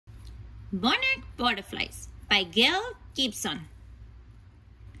Monarch Butterflies by Gail Gibson.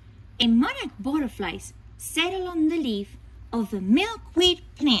 A monarch butterflies settle on the leaf of the milkweed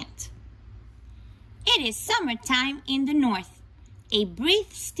plant. It is summertime in the north. A breeze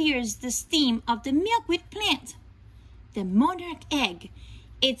stirs the stem of the milkweed plant. The monarch egg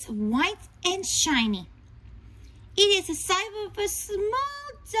is white and shiny. It is the size of a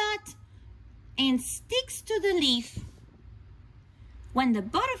small dot and sticks to the leaf. When the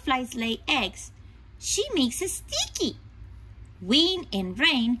butterflies lay eggs, she makes it sticky. Wind and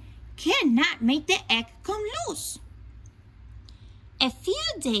rain cannot make the egg come loose. A few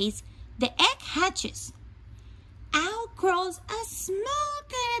days, the egg hatches. Out crawls a small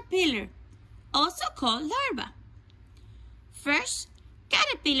caterpillar, also called larva. First,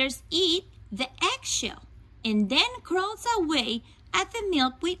 caterpillars eat the eggshell and then crawls away at the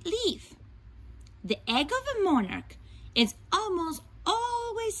milkweed leaf. The egg of a monarch is almost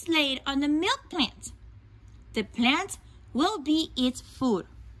always laid on the milk plant. The plant will be its food.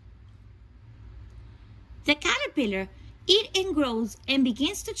 The caterpillar eats and grows and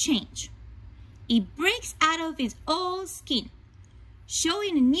begins to change. It breaks out of its old skin,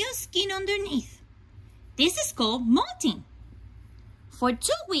 showing a new skin underneath. This is called molting. For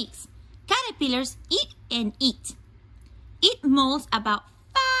 2 weeks, caterpillars eat and eat. It molts about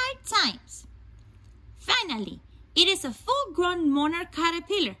 5 times. Finally, it is a full-grown monarch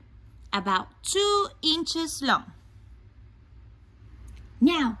caterpillar, about 2 inches long.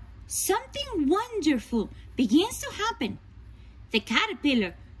 Now, something wonderful begins to happen. The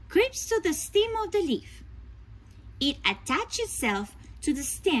caterpillar creeps to the stem of the leaf. It attaches itself to the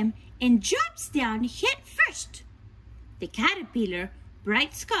stem and drops down head first. The caterpillar,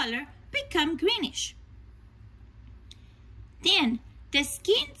 bright color, becomes greenish. Then the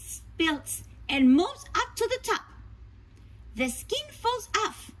skin splits and moves up to the top. The skin falls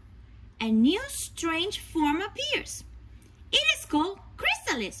off. A new strange form appears. It is called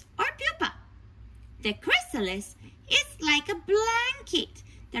chrysalis or pupa. The chrysalis is like a blanket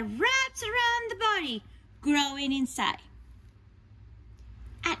that wraps around the body, growing inside.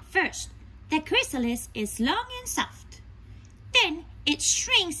 At first, the chrysalis is long and soft. Then it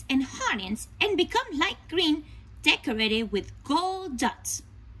shrinks and hardens and becomes light green, decorated with gold dots.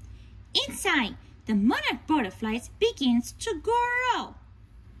 Inside, the monarch butterfly begins to grow.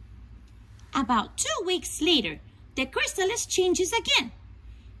 About 2 weeks later, the chrysalis changes again.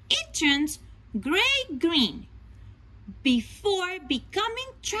 It turns gray-green before becoming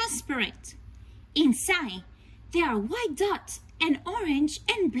transparent. Inside, there are white dots and orange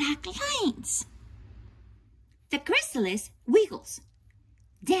and black lines. The chrysalis wiggles.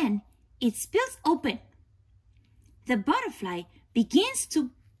 Then it spills open. The butterfly begins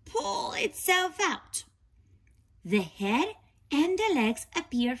to pull itself out. The head and the legs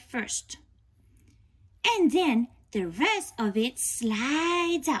appear first, and then the rest of it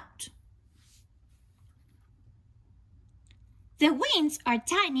slides out. The wings are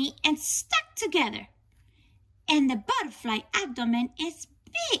tiny and stuck together, and the butterfly abdomen is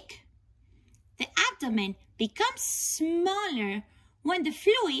big. The abdomen becomes smaller when the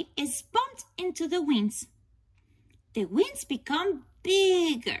fluid is pumped into the wings. The wings become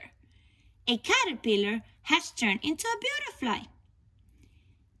bigger. A caterpillar has turned into a butterfly.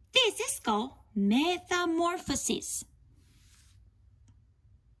 This is called metamorphosis.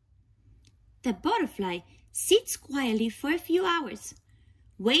 The butterfly sits quietly for a few hours,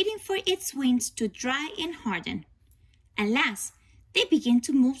 waiting for its wings to dry and harden. At last, they begin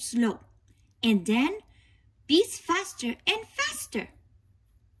to move slow, and then beats faster and faster.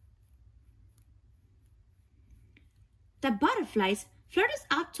 The butterflies flutters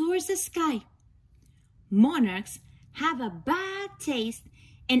up towards the sky. Monarchs have a bad taste,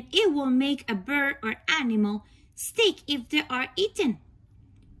 and it will make a bird or animal sick if they are eaten.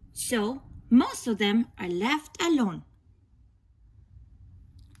 So, most of them are left alone.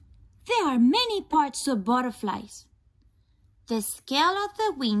 There are many parts to butterflies. The scale of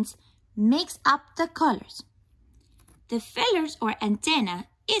the wings makes up the colors. The feathers or antenna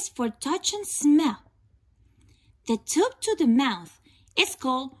is for touch and smell. The tube to the mouth is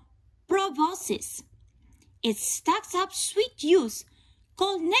called proboscis. It sucks up sweet juice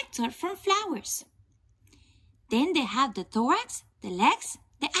called nectar from flowers. Then they have the thorax, the legs,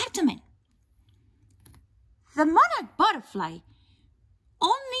 the abdomen. The monarch butterfly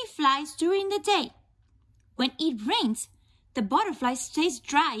only flies during the day. When it rains, the butterfly stays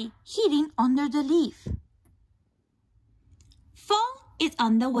dry, hiding under the leaf. Fall is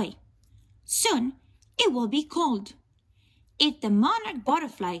on the way. Soon, it will be cold. If the monarch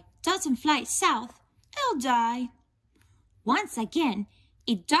butterfly doesn't fly south, it'll die. Once again,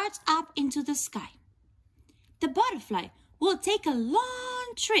 it darts up into the sky. The butterfly will take a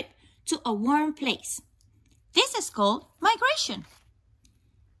long trip to a warm place. This is called migration.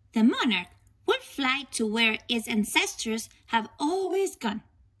 The monarch will fly to where its ancestors have always gone,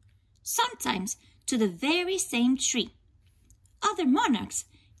 sometimes to the very same tree. Other monarchs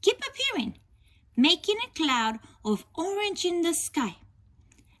keep appearing, making a cloud of orange in the sky.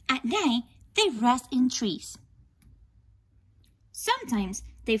 At night, they rest in trees. Sometimes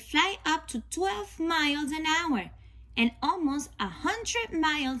they fly up to 12 miles an hour and almost 100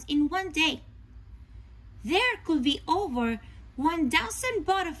 miles in one day. There could be over 1,000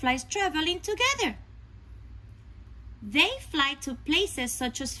 butterflies traveling together. They fly to places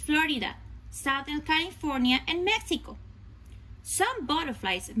such as Florida, Southern California, and Mexico. Some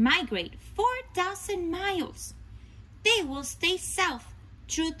butterflies migrate 4,000 miles. They will stay south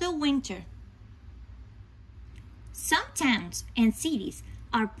through the winter. Some towns and cities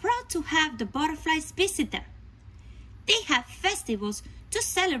are proud to have the butterflies visit them. They have festivals to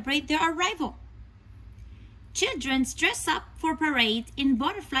celebrate their arrival. Children dress up for parades in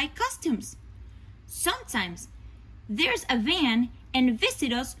butterfly costumes. Sometimes there's a van and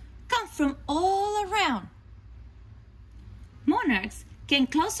visitors come from all around. Monarchs came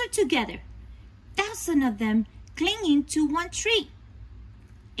closer together, thousands of them clinging to one tree,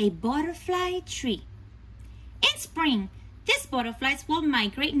 a butterfly tree. In spring, these butterflies will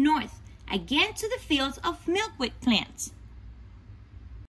migrate north again to the fields of milkweed plants.